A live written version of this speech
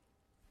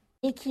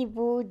یکی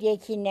بود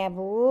یکی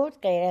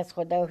نبود، غیر از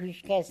خدا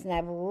هیچ کس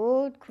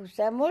نبود.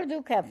 کوسه مرد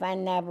و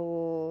کفن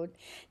نبود،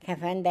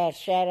 کفن در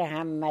شهر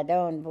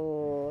همدان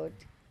بود.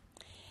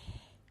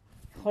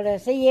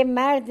 خلاصه یه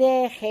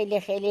مرد خیلی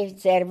خیلی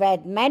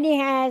ثروتمندی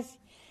هست،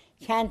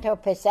 چند تا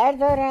پسر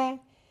داره،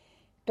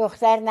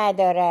 دختر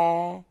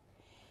نداره.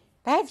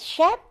 بعد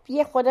شب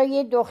یه خدا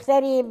یه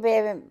دختری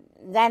به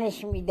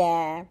زنش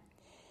میده،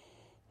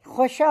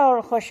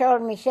 خوشحال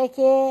خوشحال میشه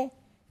که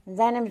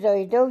زنم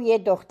زایده و یه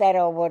دختر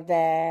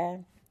آورده.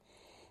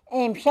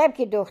 امشب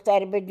که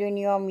دختر به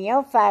دنیا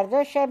میاد،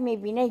 فردا شب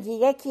میبینه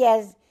یکی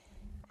از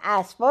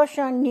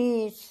اسباشون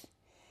نیست.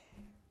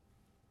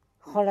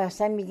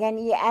 خلاصه میگن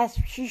این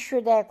اسب چی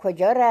شده،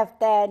 کجا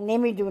رفته،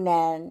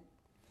 نمیدونن.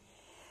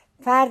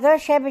 فردا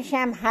شبش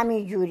هم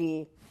همین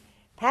جوری،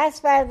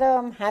 پس فردا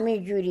هم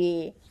همین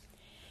جوری.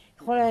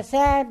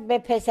 خلاصه به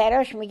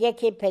پسرهاش میگه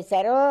که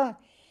پسرها،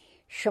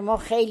 شما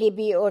خیلی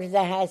بی ارزه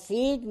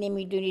هستید،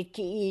 نمیدونید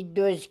که این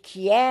دوز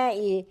کیه،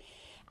 این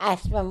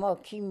اسب ما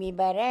کی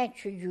میبره،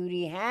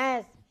 چجوری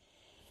هست.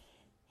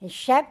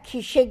 شب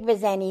کیشک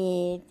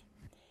بزنید.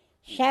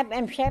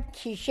 امشب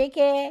کیشک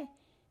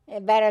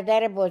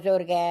برادر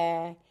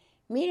بزرگه،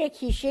 میره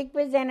کیشک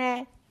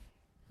بزنه،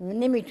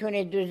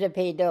 نمیتونه دوز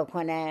پیدا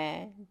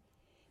کنه.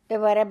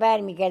 دوباره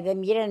برمیگرده،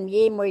 میرن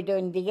یه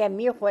میدان دیگه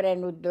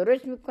میخورن و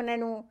درست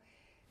میکنن و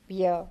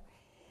بیا.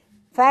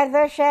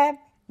 فردا شب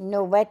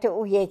نوبت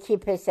او یکی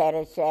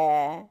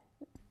پسرشه.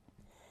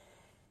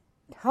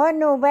 تا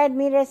نوبت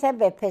میرسه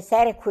به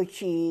پسر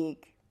کوچیک.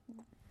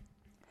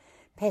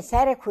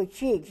 پسر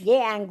کوچیک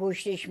یه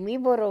انگشتش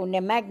میبره و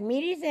نمک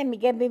میریزه،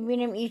 میگه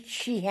ببینم این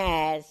چی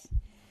هست.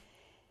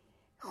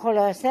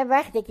 خلاصه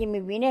وقتی که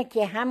میبینه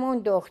که همون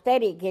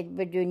دختری که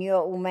به دنیا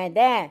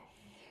اومده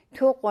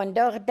تو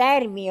قنداق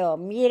در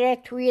میره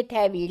توی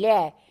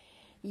طویله،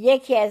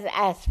 یکی از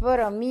اسبا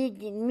رو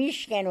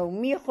میشکنه و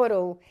میخوره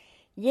و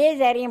یه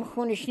ذریم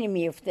خونش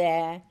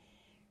نمیفته،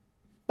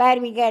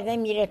 برمیگرده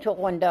میره تو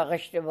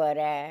قنداقش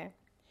دوباره.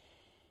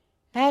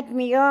 بعد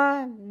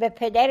میاد به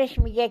پدرش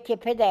میگه که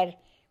پدر،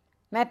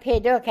 من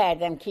پیدا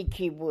کردم که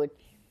کی بود.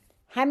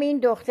 همین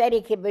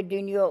دختری که به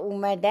دنیا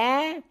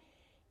اومده،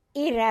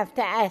 این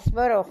رفته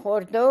اسبا رو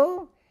خورده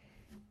و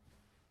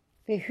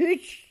به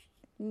هیچ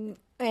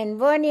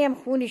عنوانی هم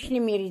خونش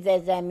نمیریزه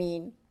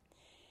زمین.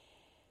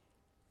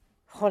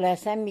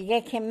 خلاصه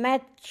میگه که من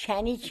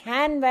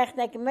چند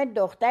وقته که من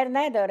دختر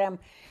ندارم،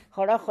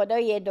 حالا خدا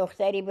یه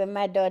دختری به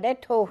من داده،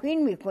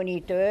 توهین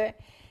میکنی تو؟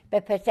 به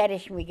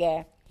پسرش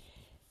میگه.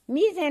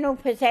 میزن و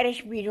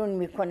پسرش بیرون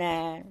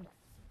میکنه.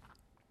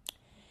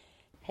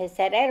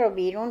 پسره رو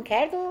بیرون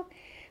کرد و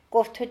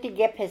گفت تو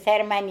دیگه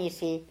پسر من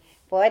نیستی،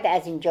 باید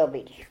از اینجا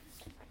بری.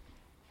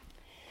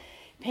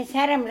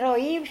 پسرم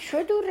رایب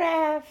شد و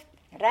رفت.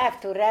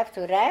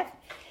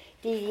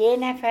 دید یه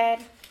نفر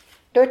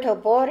 2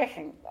 بار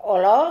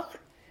الاغ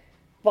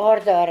بار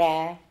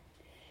داره،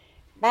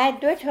 بعد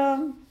 2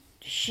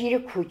 شیر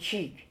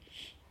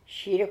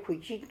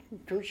کوچیک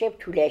توش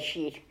طول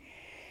شیر.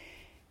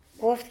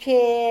 گفت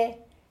که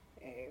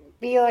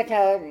بیا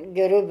تا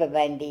گرو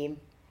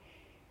ببندیم.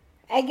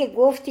 اگه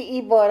گفتی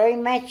این بارای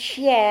من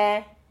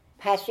چیه،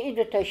 پس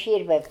این 2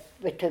 شیر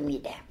به تو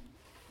میدم.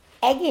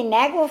 اگه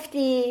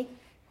نگفتی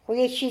خود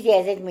یه چیزی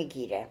ازت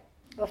میگیره.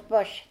 گفت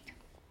باشد.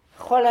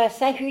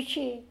 خلاصه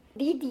هیچی.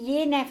 دید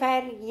یه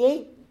نفر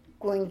یه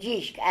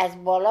گنجیشک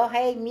از بالا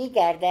هی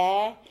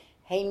میگرده.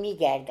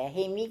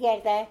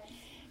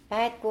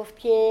 بعد گفت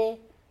که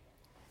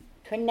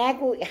تو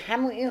نگو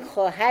همون این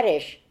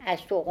خواهرش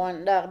از تو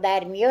قنداق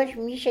در میاد،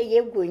 میشه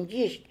یه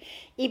گنجیشک.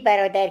 این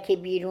برادر که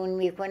بیرون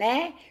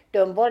میکنه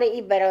دنبال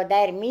این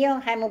برادر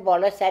میاد، همون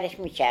بالا سرش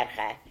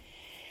میچرخه.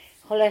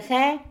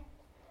 خلاصه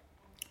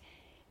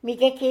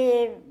میگه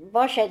که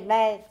باشد.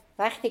 من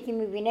وقتی که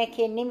میبینه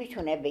که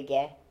نمیتونه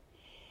بگه،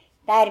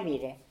 در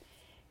میره.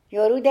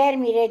 یارو در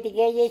میره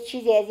دیگه، یه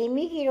چیزی از این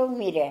میگیره و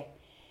میره.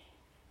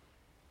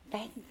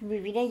 بعد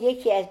میبینه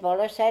یکی از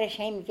بالا سرش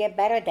هم میگه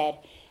برادر،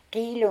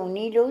 قیل و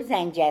نیل و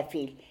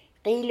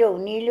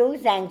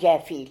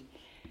زنجفیل.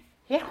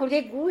 یه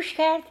خورده گوش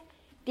کرد،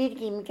 دید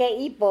که میگه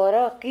این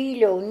بارا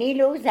قیل و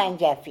نیل و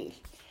زنجفیل.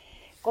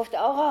 گفت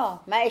آقا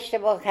من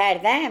اشتباه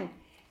کردم،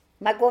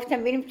 من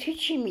گفتم ببینم تو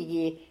چی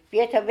میگی،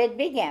 بیا تا بهت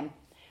بگم.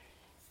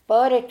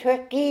 بار تو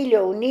قیل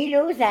و نیل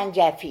و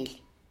زنجفیل.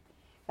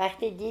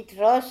 وقتی دید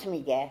راست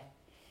میگه،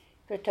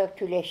 2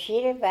 طول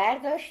شیر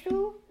برداشت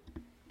و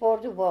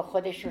برد و با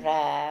خودش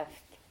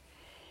رفت.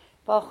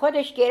 با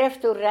خودش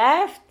گرفت و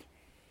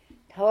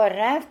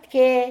رفت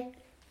که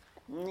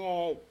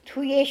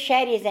توی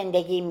شهری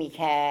زندگی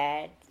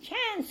میکرد.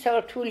 چند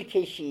سال طول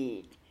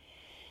کشید.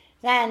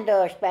 زن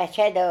داشت،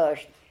 بچه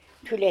داشت،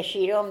 طول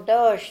شیرم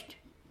داشت،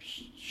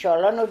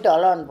 شالان و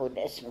دالان بود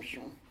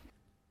اسمشون.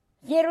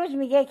 یه روز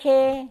میگه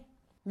که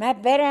من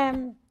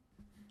برم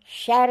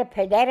شهر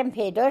پدرم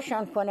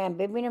پیداشان کنم،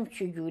 ببینم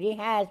چجوری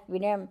هست،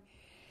 ببینم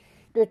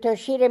 2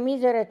 شیر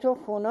میذاره تو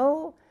خونه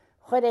و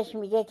خودش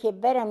میگه که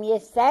برم یه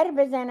سر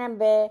بزنم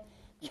به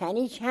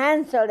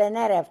چند ساله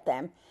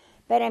نرفتم،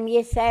 برم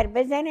یه سر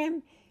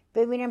بزنم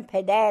ببینم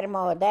پدر،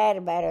 مادر،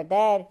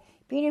 برادر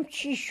ببینیم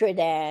چی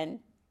شدن.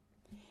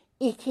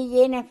 یکی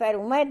یه نفر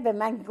اومد به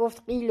من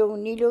گفت قیل و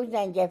نیل و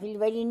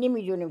زنجفیل، ولی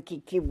نمیدونم که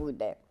کی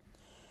بوده.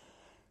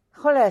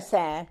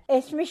 خلاصه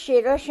اسم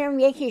شیراشم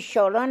یکی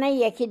شالانه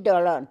یکی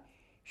دالان،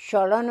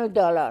 شالان و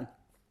دالان.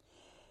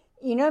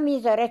 اینا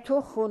میذاره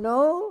تو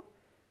خونه،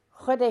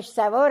 خودش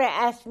سوار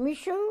اسب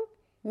میشو،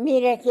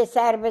 میره که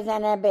سر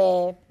بزنه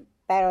به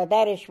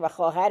برادرش و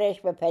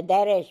خواهرش، به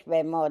پدرش،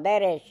 به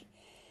مادرش،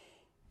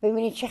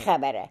 ببینی چه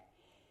خبره.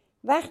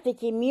 وقتی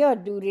که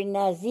میاد دور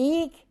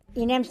نزدیک،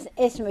 اینم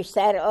اسمش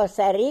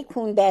سرآسری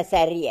کونده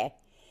سریه.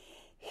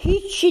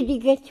 هیچی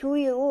دیگه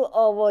توی او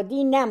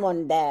آبادی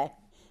نمونده،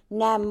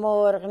 نه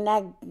مرغ،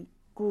 نه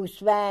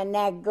گوسفند،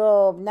 نه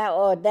گاو، نه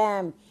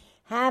آدم،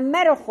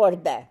 همه رو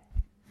خورده.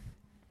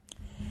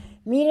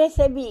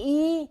 میرسه به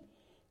ای،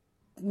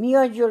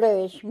 میاد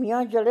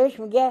جلوش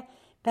میگه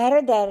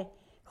برادر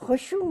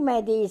خوش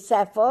اومدی،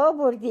 صفا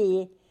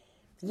بردی.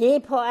 یه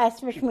پا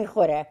اسبش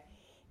میخوره،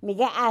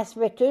 میگه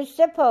اسب تو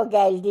 3 پا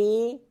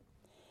گلدی؟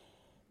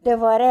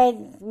 دوباره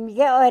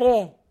میگه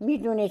آره،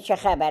 میدونه چه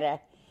خبره.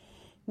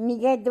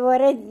 میگه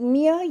دوباره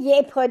میاد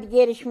یه پا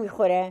دیگرش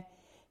میخوره،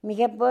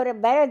 میگه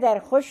برادر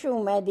خوش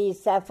اومدی،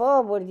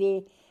 صفا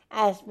بردی،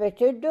 اسب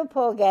تو 2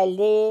 پا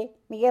گلده؟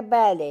 میگه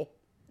بله.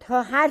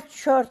 تا هر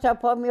 4 تا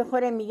پا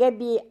میخوره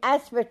میگه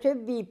اسب تو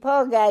 2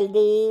 پا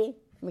گلده؟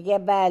 میگه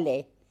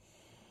بله.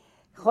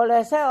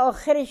 خلاصه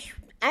آخرش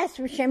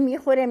اسبش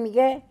میخوره،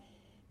 میگه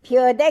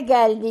پیاده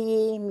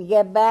گلدی؟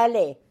 میگه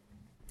بله.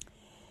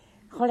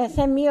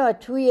 خلاصه میاد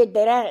توی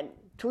درخت،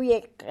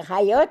 توی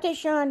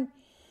حیاتشان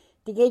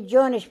دیگه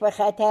جانش به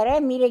خطره،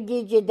 میره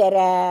گیج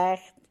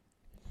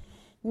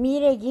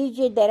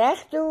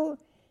درخت و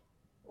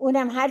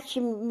اونم هرچی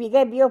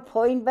میگه بیا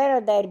پایین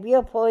برادر،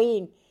 بیا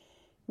پایین،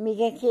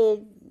 میگه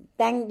که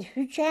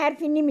هیچ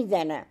حرفی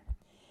نمیزنه.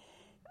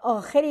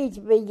 آخری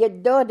به یه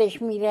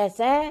دادش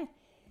میرسه،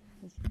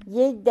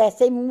 یه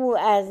دسته مو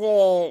از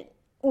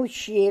اون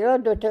شیرا،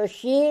 2 تا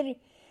شیر،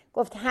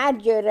 گفت هر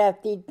جا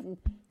رفتی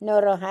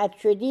ناراحت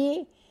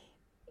شدی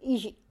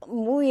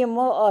موی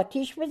ما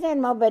آتیش بزن،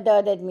 ما به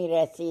دادت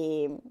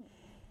میرسیم.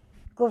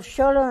 گفت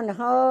شالان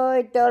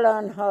های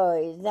دالان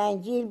های،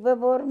 زنجیر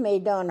ببر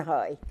میدان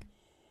های.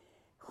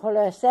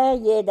 خلاصه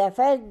یه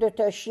دفعه 2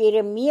 تا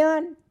شیر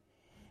میان،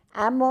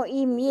 اما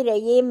این میره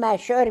یه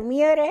مشار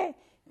میاره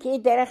که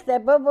درخت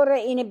ببره،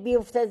 این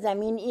بیفته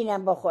زمین،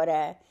 اینم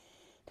بخوره.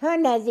 تا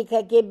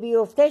نزدیکه که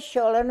بیفته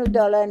شالان و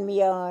دالان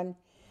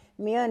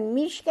میان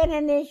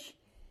میشکننش،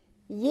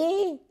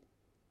 یه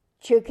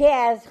چکه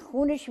از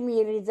خونش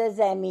میریزه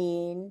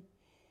زمین.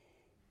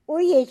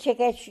 او یه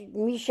چکه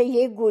میشه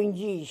یه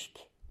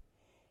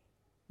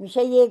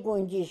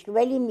گنجیشک،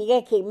 ولی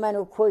میگه که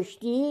منو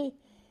کشتی،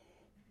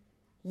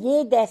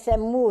 یه دسته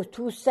مو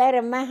تو سر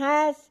من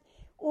هست،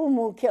 او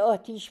مو که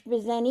آتیش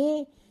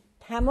بزنی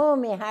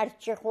تمام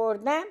هرچه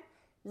خوردم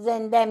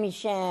زنده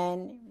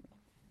میشن.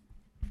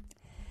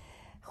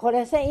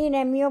 خلاصه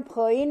اینم میاد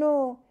پایین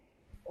و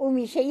او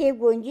میشه یه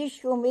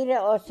گنجیشک و میره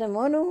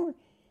آسمان و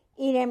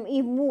اینم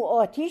این مو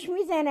آتیش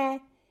میزنه،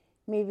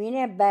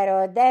 میبینه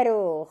برادر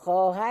و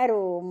خواهر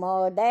و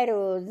مادر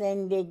و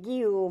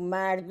زندگی و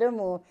مردم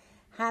و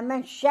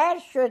همه شهر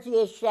شد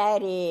یه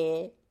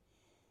شهری.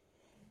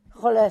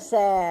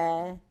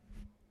 خلاصه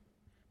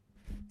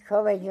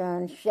کاوه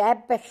جان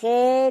شب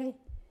بخیر،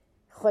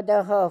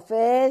 خدا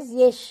حافظ.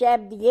 یه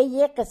شب دیگه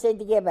یه قصه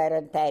دیگه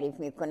برات تعریف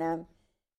میکنم.